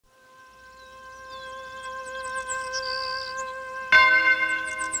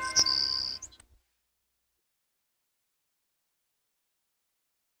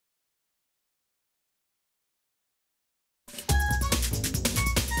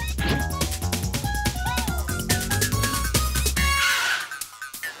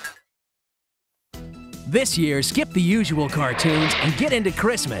This year, skip the usual cartoons and get into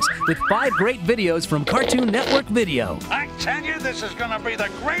Christmas with 5 great videos from Cartoon Network Video. I tell you, this is gonna be the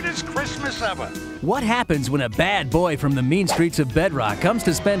greatest Christmas ever. What happens when a bad boy from the mean streets of Bedrock comes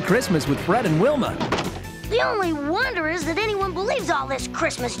to spend Christmas with Fred and Wilma? The only wonder is that anyone believes all this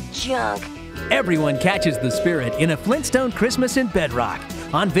Christmas junk. Everyone catches the spirit in A Flintstone Christmas in Bedrock,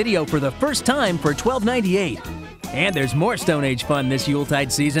 on video for the first time for $12.98. And there's more Stone Age fun this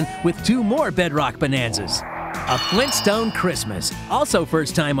Yuletide season with 2 more Bedrock bonanzas. A Flintstone Christmas, also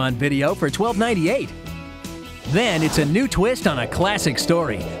first time on video for $12.98. Then it's a new twist on a classic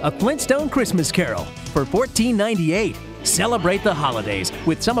story, A Flintstone Christmas Carol, for $14.98. Celebrate the holidays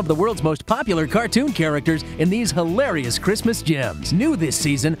with some of the world's most popular cartoon characters in these hilarious Christmas gems. New this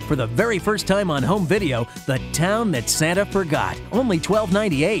season, for the very first time on home video, The Town That Santa Forgot, only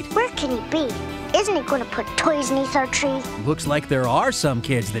 $12.98. Where can he be? Isn't he going to put toys beneath our tree? Looks like there are some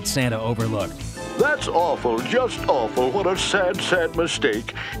kids that Santa overlooked. That's awful, just awful. What a sad, sad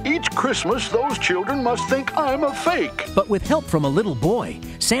mistake. Each Christmas, those children must think I'm a fake. But with help from a little boy,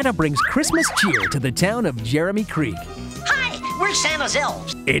 Santa brings Christmas cheer to the town of Jeremy Creek. Hi, we're Santa's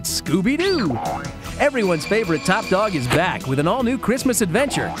elves. It's Scooby-Doo. Everyone's favorite top dog is back with an all-new Christmas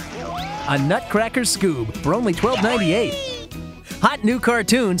adventure. A Nutcracker Scoob for only $12.98. Hot new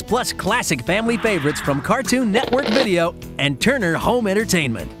cartoons plus classic family favorites from Cartoon Network Video and Turner Home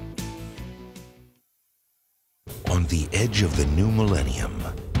Entertainment. On the edge of the new millennium,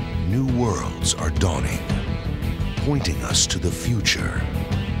 new worlds are dawning, pointing us to the future,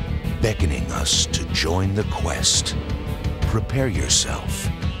 beckoning us to join the quest. Prepare yourself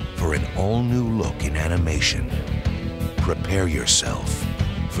for an all-new look in animation. Prepare yourself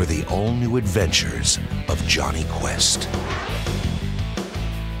for the all-new adventures of Johnny Quest.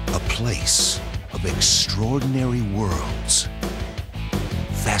 A place of extraordinary worlds,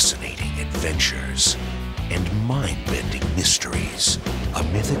 fascinating adventures, and mind-bending mysteries. A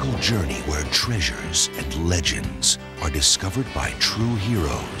mythical journey where treasures and legends are discovered by true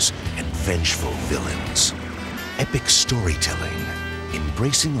heroes and vengeful villains. Epic storytelling,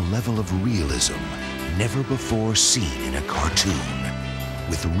 embracing a level of realism never before seen in a cartoon.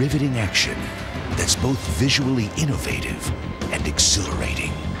 With riveting action that's both visually innovative and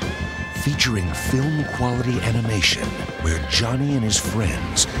exhilarating. Featuring film-quality animation where Johnny and his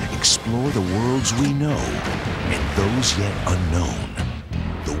friends explore the worlds we know and those yet unknown.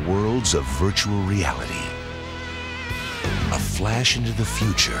 The worlds of virtual reality. A flash into the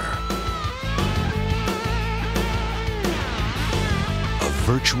future. A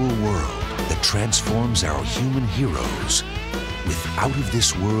virtual world that transforms our human heroes with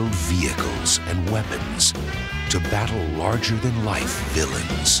out-of-this-world vehicles and weapons to battle larger-than-life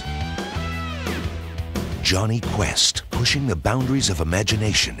villains. Johnny Quest, pushing the boundaries of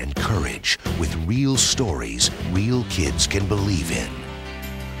imagination and courage with real stories real kids can believe in.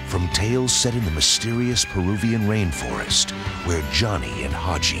 From tales set in the mysterious Peruvian rainforest, where Johnny and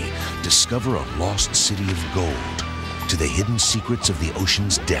Haji discover a lost city of gold, to the hidden secrets of the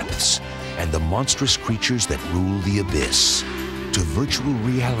ocean's depths and the monstrous creatures that rule the abyss, to virtual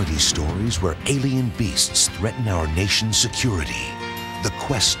reality stories where alien beasts threaten our nation's security. The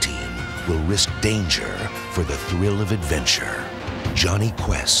Quest team will risk danger for the thrill of adventure. Johnny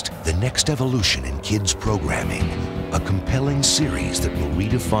Quest, the next evolution in kids programming. A compelling series that will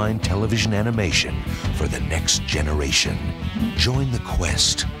redefine television animation for the next generation. Join the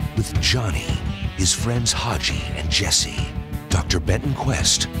quest with Johnny, his friends Haji and Jesse, Dr. Benton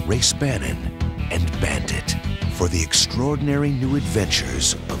Quest, Race Bannon, and Bandit for the extraordinary new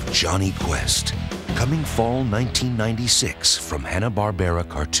adventures of Johnny Quest. Coming fall 1996 from Hanna-Barbera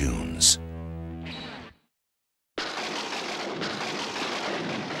Cartoons.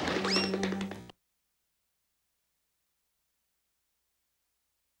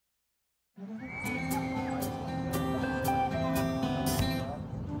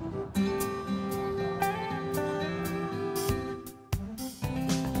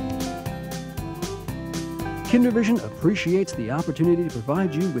 KinderVision appreciates the opportunity to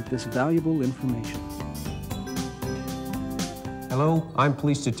provide you with this valuable information. Hello, I'm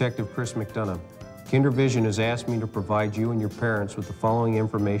Police Detective Chris McDonough. KinderVision has asked me to provide you and your parents with the following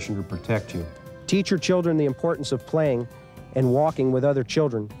information to protect you. Teach your children the importance of playing and walking with other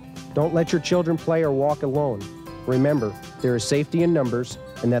children. Don't let your children play or walk alone. Remember, there is safety in numbers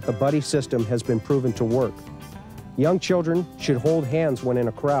and that the buddy system has been proven to work. Young children should hold hands when in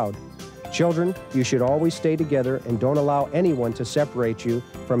a crowd. Children, you should always stay together and don't allow anyone to separate you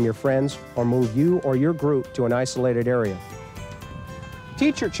from your friends or move you or your group to an isolated area.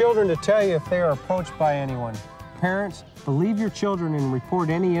 Teach your children to tell you if they are approached by anyone. Parents, believe your children and report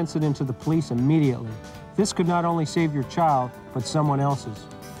any incident to the police immediately. This could not only save your child, but someone else's.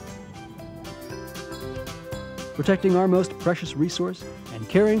 Protecting our most precious resource and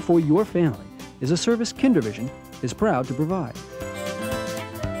caring for your family is a service Kindervision is proud to provide.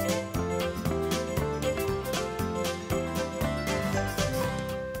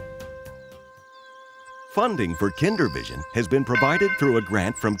 Funding for Kindervision has been provided through a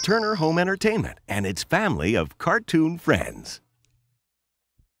grant from Turner Home Entertainment and its family of cartoon friends.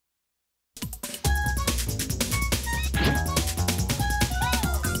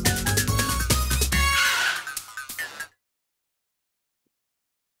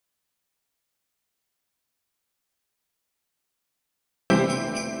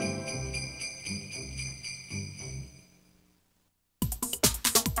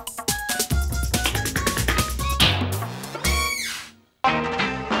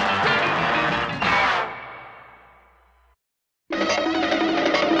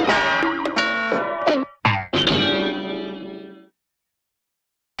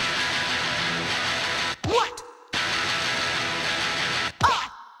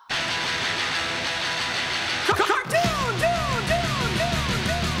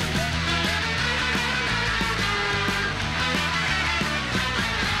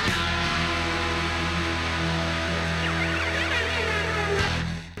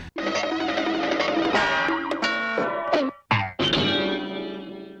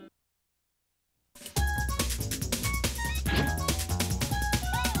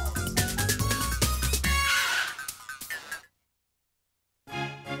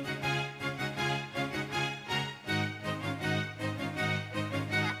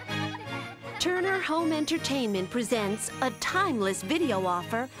 Turner Home Entertainment presents a timeless video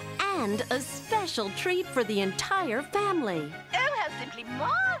offer and a special treat for the entire family. Oh, how simply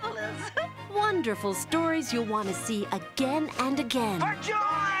marvelous! Wonderful stories you'll want to see again and again. For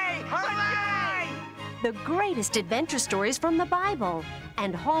joy! Hooray! The greatest adventure stories from the Bible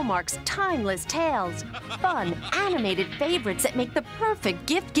and Hallmark's timeless tales. Fun, animated favorites that make the perfect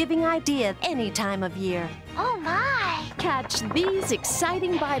gift-giving idea any time of year. Oh, my! Catch these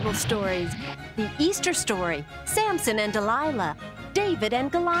exciting Bible stories. The Easter story, Samson and Delilah, David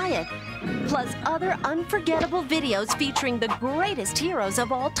and Goliath, plus other unforgettable videos featuring the greatest heroes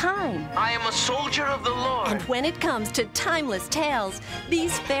of all time. I am a soldier of the Lord. And when it comes to timeless tales,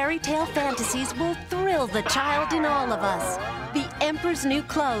 these fairy tale fantasies will thrill the child in all of us. The Emperor's New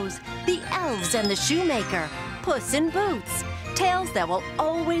Clothes, The Elves and the Shoemaker, Puss in Boots. Tales that will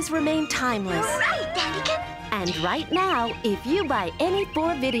always remain timeless. You're right, Daddykin. And right now, if you buy any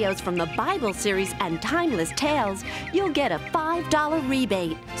 4 videos from the Bible series and Timeless Tales, you'll get a $5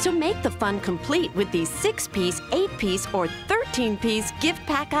 rebate. So make the fun complete with these 6-piece, 8-piece, or 13-piece gift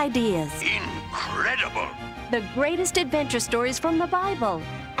pack ideas. Incredible! The greatest adventure stories from the Bible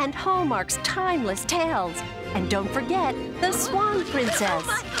and Hallmark's Timeless Tales. And don't forget the Swan Princess.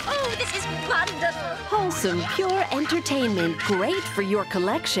 Oh, this is wonderful. Wholesome, pure entertainment, great for your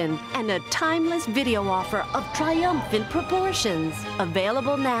collection, and a timeless video offer of triumphant proportions.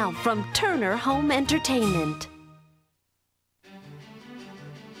 Available now from Turner Home Entertainment.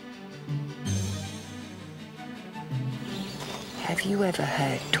 Have you ever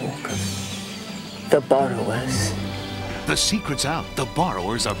heard talk of the borrowers? The secret's out. The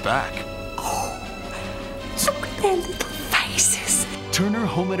borrowers are back. Look at their little faces. Turner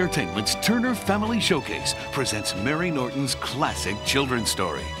Home Entertainment's Turner Family Showcase presents Mary Norton's classic children's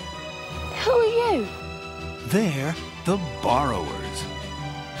story. Who are you? They're the borrowers.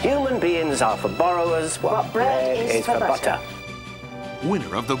 Human beings are for borrowers what bread is for butter.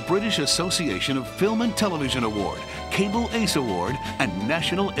 Winner of the British Association of Film and Television Award, Cable Ace Award, and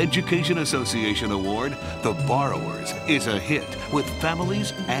National Education Association Award, The Borrowers is a hit with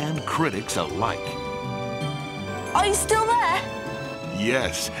families and critics alike. Are you still there?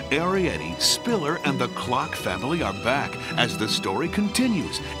 Yes, Arietti, Spiller, and the Clock family are back as the story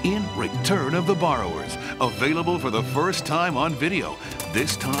continues in Return of the Borrowers, available for the first time on video.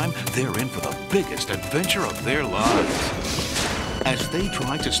 This time, they're in for the biggest adventure of their lives as they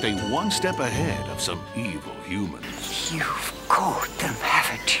try to stay one step ahead of some evil humans. You've caught them,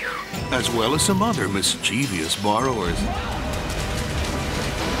 haven't you? As well as some other mischievous borrowers.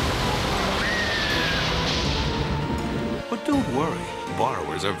 But don't worry,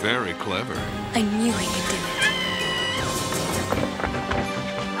 borrowers are very clever. I knew he could do it.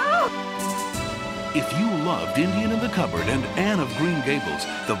 If you loved Indian in the Cupboard and Anne of Green Gables,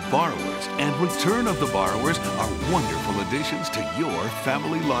 The Borrowers and Return of the Borrowers are wonderful additions to your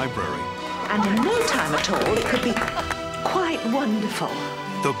family library. And in no time at all, it could be quite wonderful.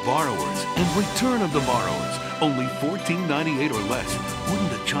 The Borrowers and Return of the Borrowers, only $14.98 or less.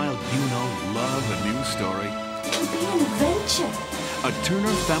 Wouldn't a child you know love a new story? It'll be an adventure. A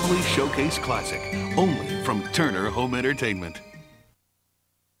Turner Family Showcase classic, only from Turner Home Entertainment.